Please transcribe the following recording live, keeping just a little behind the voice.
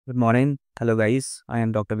Good morning. Hello, guys. I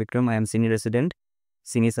am Dr. Vikram. I am Senior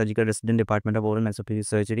Surgical Resident, Department of Oral and Maxillofacial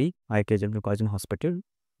Surgery, IKJ College Hospital.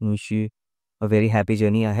 Wish you a very happy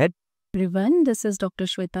journey ahead. Everyone, this is Dr.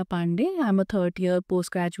 Shweta Pandey. I'm a third-year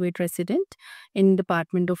postgraduate resident in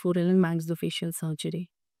Department of Oral and Maxillofacial Surgery.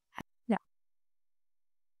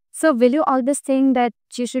 So will you always think that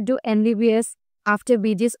you should do MBBS after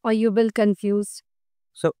BDS or you will confused?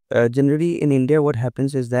 So, generally in India, what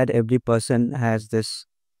happens is that every person has this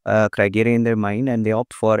criteria in their mind and they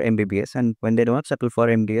opt for MBBS. And when they don't settle for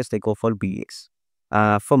MDS, they go for BDS.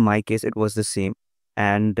 For my case, it was the same.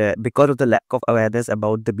 And because of the lack of awareness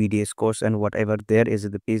about the BDS course and whatever there is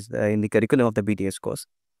in the curriculum of the BDS course,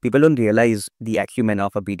 people don't realize the acumen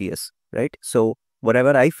of a BDS, right? So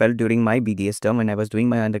whatever I felt during my BDS term when I was doing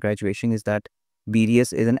my undergraduation is that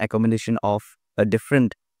BDS is an accumulation of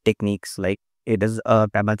different techniques. Like it is a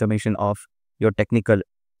amalgamation of your technical,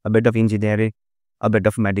 a bit of engineering, a bit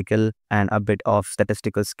of medical, and a bit of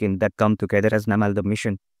statistical skill that come together as an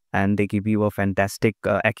amalgamation, and they give you a fantastic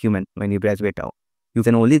acumen when you graduate out. You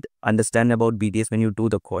can only understand about BDS when you do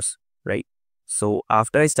the course, right? So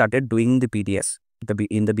after I started doing the BDS,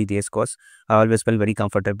 in the BDS course, I always felt very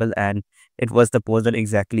comfortable, and it was the course that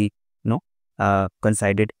exactly,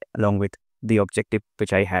 coincided along with the objective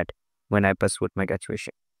which I had when I pursued my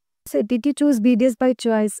graduation. So did you choose BDS by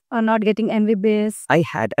choice or not getting MBBS? I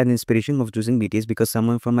had an inspiration of choosing BDS because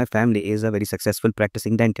someone from my family is a very successful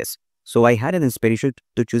practicing dentist. So I had an inspiration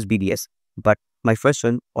to choose BDS, but my first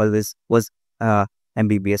one always was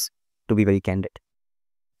MBBS, to be very candid.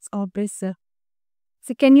 It's obvious, sir.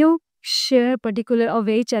 So can you share particular or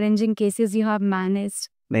very challenging cases you have managed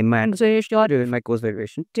My man, during during my course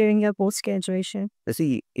graduation. your post-graduation?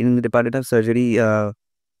 See, in the Department of Surgery,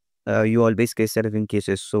 you always face certain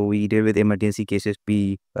cases. So we deal with emergency cases.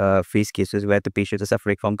 We face cases where the patients are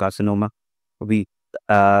suffering from carcinoma. We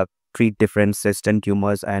treat different cysts and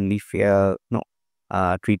tumors, and we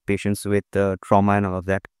treat patients with trauma and all of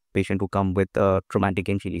that. Patient who come with traumatic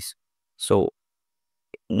injuries. So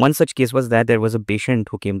one such case was that there was a patient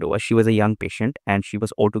who came to us. She was a young patient and she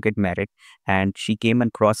was about to get married, and she came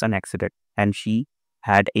across an accident and she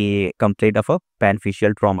had a complaint of a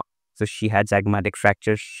panfacial trauma. So she had zygomatic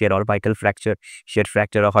fracture, she had orbital fracture, she had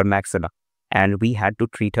fracture of her maxilla, and we had to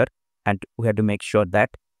treat her, and we had to make sure that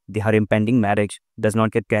her impending marriage does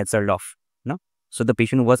not get cancelled off. No, so the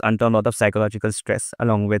patient was under a lot of psychological stress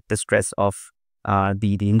along with the stress of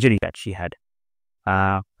the injury that she had.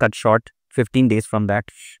 Cut short, 15 days from that,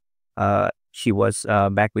 she was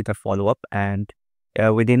back with her follow-up, and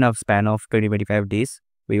within a span of 20-25 days,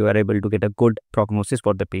 we were able to get a good prognosis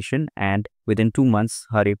for the patient, and within 2 months,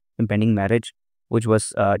 her impending marriage, which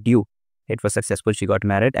was due, it was successful. She got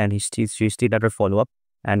married, and she still had her follow-up,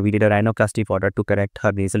 and we did a rhinoplasty for her to correct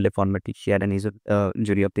her nasal deformity. She had a nasal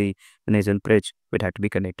injury of the nasal bridge, which had to be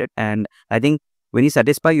connected. And I think when you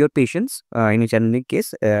satisfy your patients in a challenging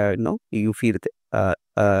case, you feel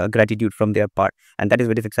gratitude from their part, and that is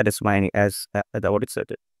very satisfying as the audit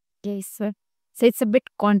surgeon. Yes, sir. So it's a bit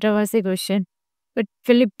controversial question. But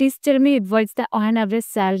Philip, please tell me what's the on average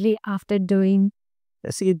salary after doing?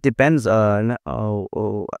 See, it depends on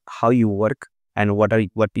how you work and what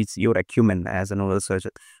is your acumen as an oral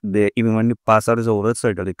surgeon. Even when you pass out as an oral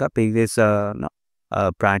surgeon, there is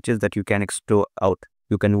branches that you can explore out.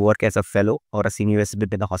 You can work as a fellow or a senior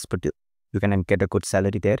resident in a hospital. You can get a good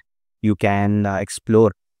salary there. You can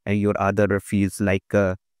explore your other fields, like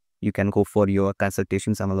you can go for your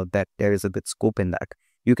consultations and all of that. There is a bit scope in that.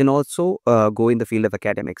 You can also go in the field of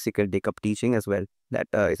academics. You can take up teaching as well. That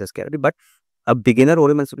is a scary. But a beginner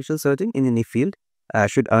oral and special surgeon in any field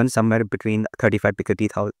should earn somewhere between 35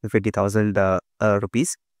 to 50,000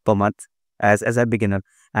 rupees per month as a beginner,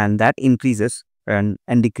 and that increases and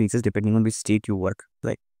decreases depending on which state you work.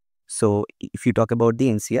 Right. So if you talk about the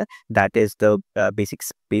NCR, that is the basic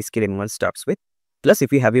pay scale anyone starts with. Plus,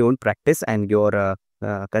 if you have your own practice and your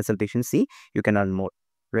consultation fee, you can earn more,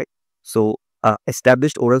 right? So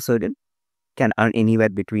established oral surgeon can earn anywhere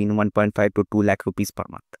between 1.5 to 2 lakh rupees per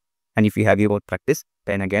month. And if you have your own practice,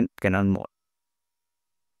 then again, can earn more.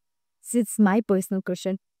 It's my personal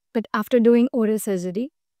question. But after doing oral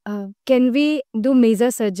surgery, can we do major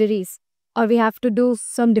surgeries? Or we have to do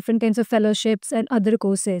some different kinds of fellowships and other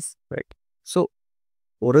courses? Right. So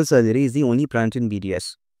oral surgery is the only branch in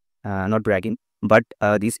BDS, not bragging, but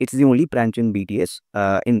it's the only branch in BDS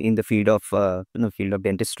in the field of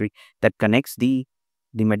dentistry that connects the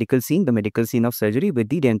medical scene of surgery with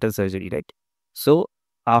the dental surgery, right? So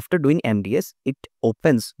after doing MDS, it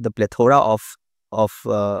opens the plethora of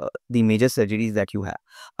the major surgeries that you have.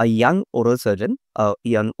 A young oral surgeon,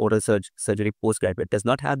 surgery postgraduate does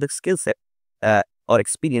not have the skill set or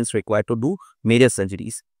experience required to do major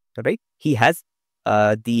surgeries, right? He has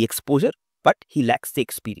the exposure, but he lacks the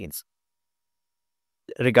experience,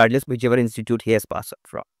 regardless whichever institute he has passed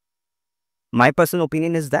from. My personal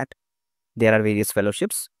opinion is that there are various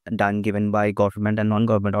fellowships given by government and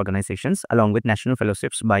non-government organizations, along with national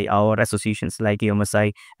fellowships by our associations like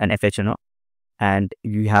UMSI and FHNO. And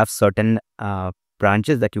you have certain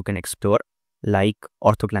branches that you can explore, like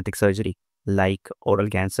orthodontic surgery, like oral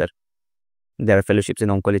cancer. There are fellowships in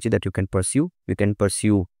oncology that you can pursue. You can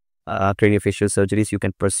pursue craniofacial surgeries. You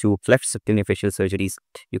can pursue cleft craniofacial surgeries.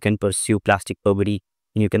 You can pursue plastic surgery.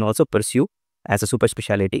 You can also pursue, as a super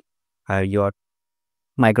specialty, your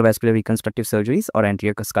microvascular reconstructive surgeries or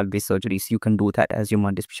anterior skull base surgeries. You can do that as your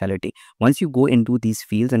multi-specialty. Once you go into these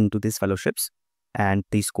fields and into these fellowships and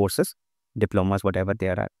these courses, diplomas, whatever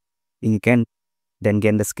there are, you can then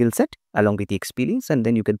gain the skill set along with the experience, and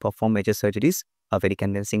then you can perform major surgeries very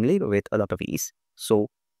convincingly with a lot of ease. So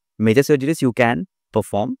major surgeries you can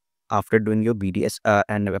perform after doing your BDS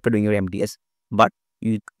and after doing your MDS, but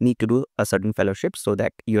you need to do a certain fellowship so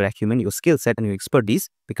that your acumen, your skill set and your expertise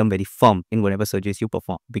become very firm in whatever surgeries you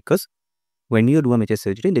perform. Because when you do a major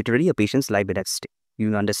surgery, literally a patient's life is at stake.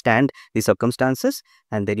 You understand the circumstances,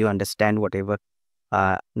 and then you understand whatever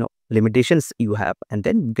limitations you have, and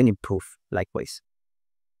then you can improve likewise.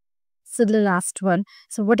 So the last one.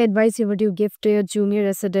 So what advice would you give to your junior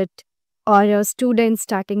resident or your students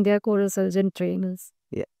starting their oral surgeon trainings?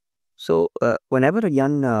 Yeah. So whenever a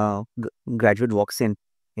young graduate walks in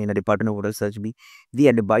a department of oral surgery, the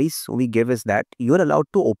advice we give is that you're allowed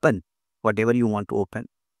to open whatever you want to open,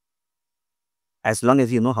 as long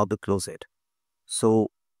as you know how to close it. So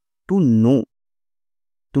to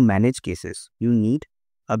manage cases, you need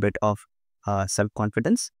a bit of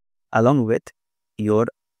self-confidence along with your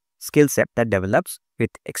skill set that develops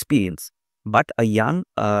with experience. But a young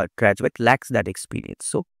graduate lacks that experience.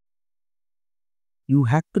 So you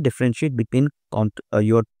have to differentiate between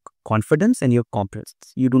your confidence and your competence.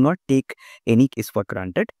 You do not take any case for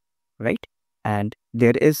granted, right? And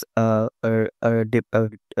there is a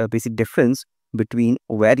basic difference between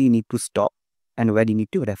where you need to stop and where you need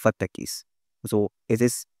to refer the case. So it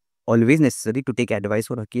is always necessary to take advice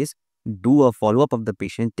for a case, do a follow-up of the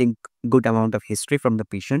patient, take good amount of history from the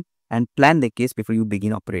patient, and plan the case before you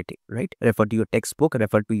begin operating, right? Refer to your textbook,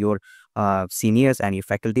 refer to your seniors and your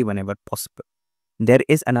faculty whenever possible. There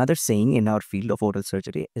is another saying in our field of oral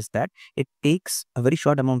surgery is that it takes a very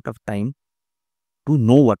short amount of time to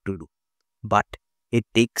know what to do, but it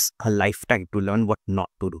takes a lifetime to learn what not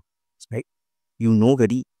to do, right? You know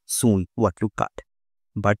very soon what to cut,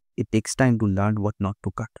 but it takes time to learn what not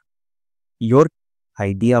to cut. Your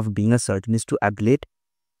idea of being a surgeon is to ablate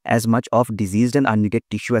as much of diseased and unneeded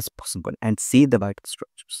tissue as possible and save the vital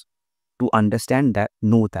structures. To understand that,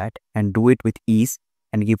 know that, and do it with ease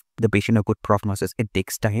and give the patient a good prognosis, it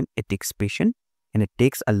takes time, it takes patience, and it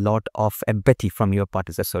takes a lot of empathy from your part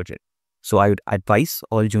as a surgeon. So I would advise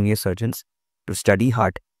all junior surgeons to study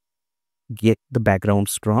hard, get the background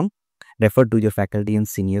strong, refer to your faculty and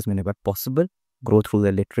seniors whenever possible, go through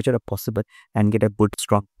the literature if possible, and get a good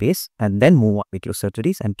strong pace, and then move on with your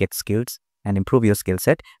surgeries and get skills and improve your skill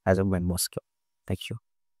set as a when more skill. Thank you.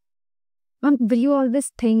 Were you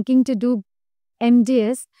always thinking to do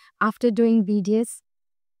MDS after doing BDS?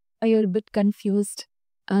 Are you a bit confused?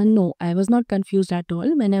 No, I was not confused at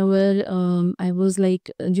all. Whenever I was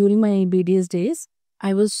like during my BDS days,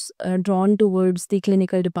 I was drawn towards the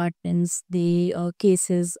clinical departments, the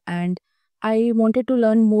cases, and I wanted to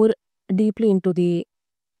learn more deeply into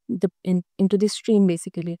into the stream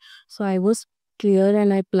basically. So I was clear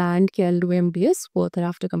and I planned I'll do MBS further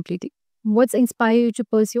after completing. What's inspired you to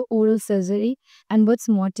pursue oral surgery, and what's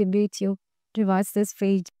motivates you towards this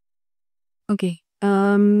field? Okay.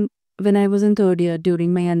 When I was in third year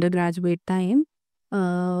during my undergraduate time,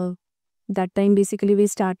 that time basically we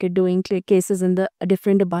started doing cases in the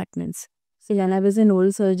different departments. So when I was in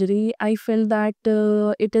oral surgery, I felt that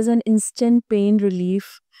it is an instant pain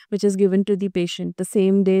relief which is given to the patient the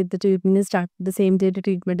same day the treatment is started, the same day the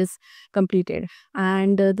treatment is completed,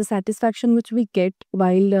 and the satisfaction which we get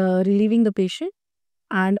while relieving the patient.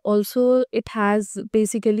 And also it has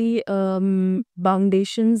basically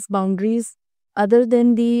boundaries other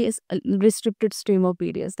than the restricted stream of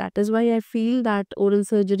BDS. That is why I feel that oral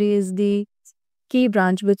surgery is the key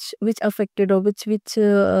branch which affected or which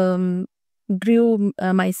drew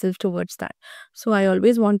myself towards that. So I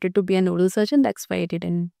always wanted to be an oral surgeon. That's why I did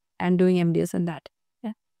and doing MDS and that.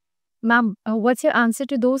 Yeah. Ma'am, what's your answer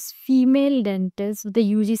to those female dentists,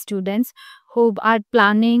 the UG students who are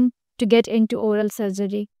planning to get into oral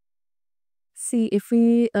surgery? See, if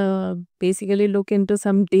we basically look into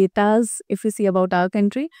some datas, if we see about our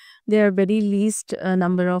country, there are very least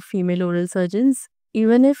number of female oral surgeons.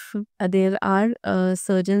 Even if there are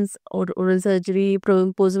surgeons or oral surgery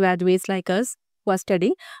postgraduates like us who are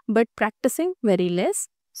studying, but practicing very less.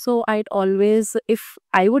 So I'd always, if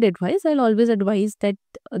I would advise, I'll always advise that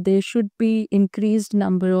there should be increased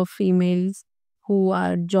number of females who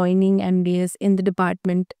are joining MDS in the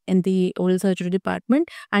department, in the oral surgery department,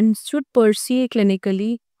 and should pursue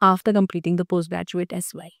clinically after completing the postgraduate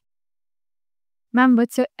as well. Ma'am,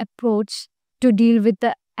 what's your approach to deal with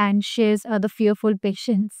the anxious or the fearful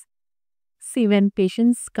patients? See, when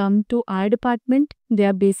patients come to our department, they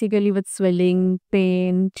are basically with swelling,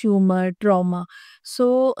 pain, tumor, trauma.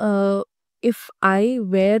 So, if I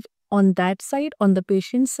were on that side, on the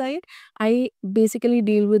patient side, I basically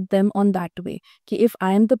deal with them on that way. If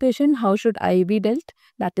I am the patient, how should I be dealt?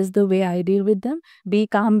 That is the way I deal with them. Be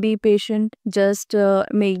calm, be patient, just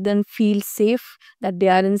make them feel safe, that they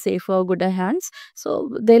are in safer, gooder hands.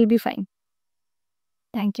 So, they'll be fine.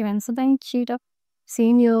 Thank you, ma'am. So thank you, Doc.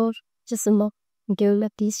 Same here. Just a more. Give a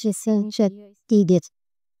piece, just